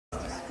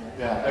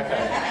Yeah,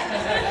 okay.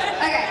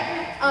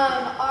 Okay,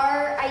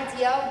 our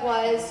idea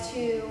was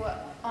to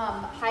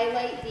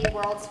highlight the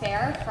World's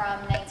Fair from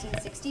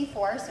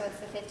 1964, so it's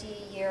the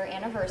 50-year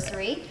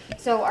anniversary.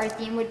 So our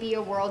theme would be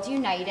a world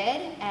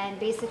united, and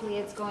basically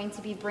it's going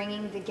to be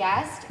bringing the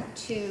guest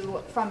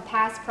from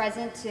past,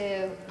 present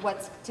to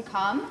what's to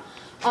come.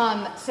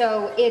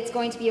 So it's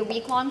going to be a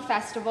week-long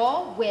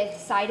festival with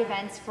side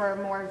events for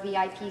more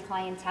VIP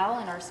clientele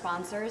and our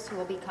sponsors who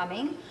will be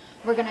coming.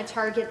 We're going to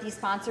target these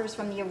sponsors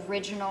from the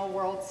original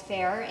World's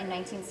Fair in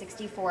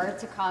 1964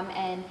 to come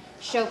and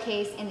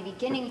showcase in the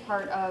beginning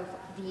part of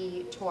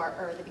the tour,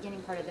 or the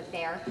beginning part of the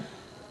fair,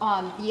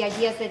 the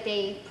ideas that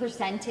they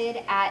presented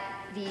at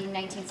the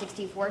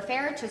 1964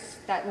 fair.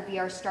 That would be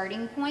our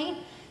starting point,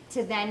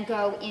 to then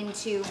go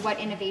into what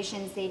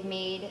innovations they've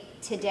made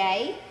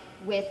today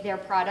with their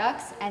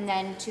products, and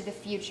then to the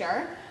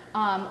future.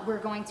 We're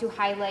going to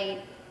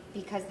highlight,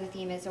 because the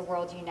theme is a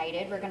world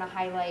united, we're going to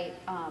highlight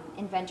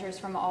inventors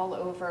from all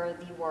over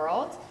the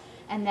world,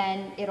 and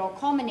then it'll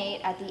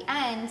culminate at the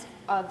end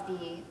of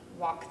the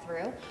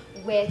walkthrough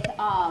with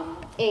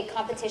a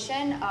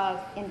competition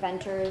of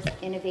inventors,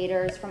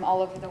 innovators from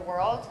all over the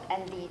world,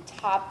 and the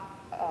top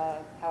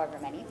however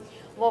many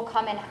will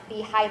come and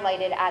be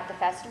highlighted at the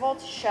festival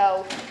to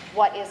show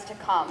what is to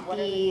come.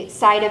 The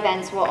side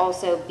events will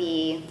also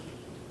be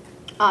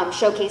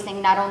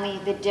showcasing not only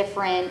the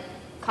different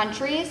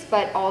countries,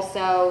 but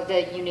also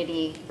the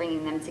unity,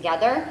 bringing them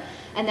together.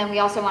 And then we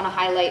also want to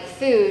highlight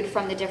food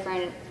from the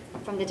different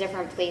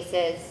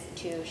places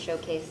to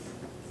showcase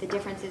the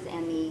differences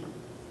and the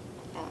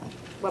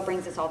what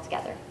brings us all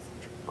together.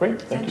 Great,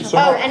 thank you so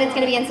much. Oh, and it's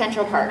going to be in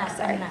Central Park.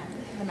 Sorry.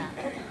 The map.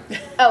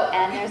 Oh,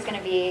 and there's going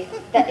to be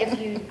that if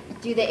you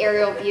do the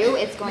aerial view,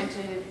 it's going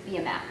to be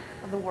a map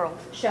Of the world.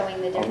 showing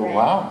the different. Oh,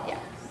 wow. Yeah.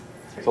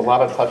 It's a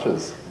lot of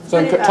touches.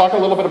 So talk a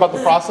little bit about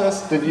the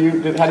process. How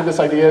did this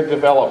idea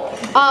develop?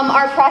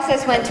 Our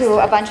process went to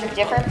a bunch of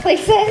different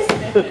places.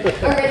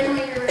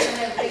 Originally, we were going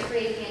to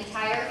recreate the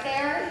entire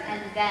fair,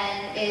 and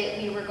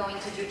then we were going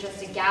to do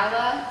just a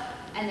gala,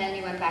 and then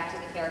we went back to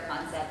the fair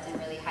concept and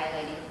really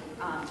highlighting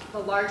the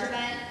large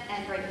event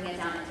and breaking it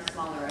down into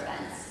smaller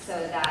events so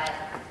that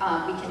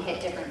we can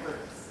hit different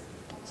groups.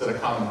 Is it a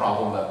common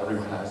problem that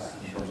everyone has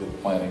in terms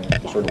of planning,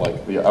 sort of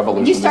like the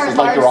evolution? You start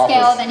large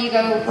scale, then you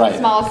go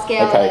small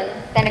scale, Okay.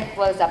 and then it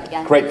blows up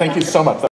again. Great, thank you so much.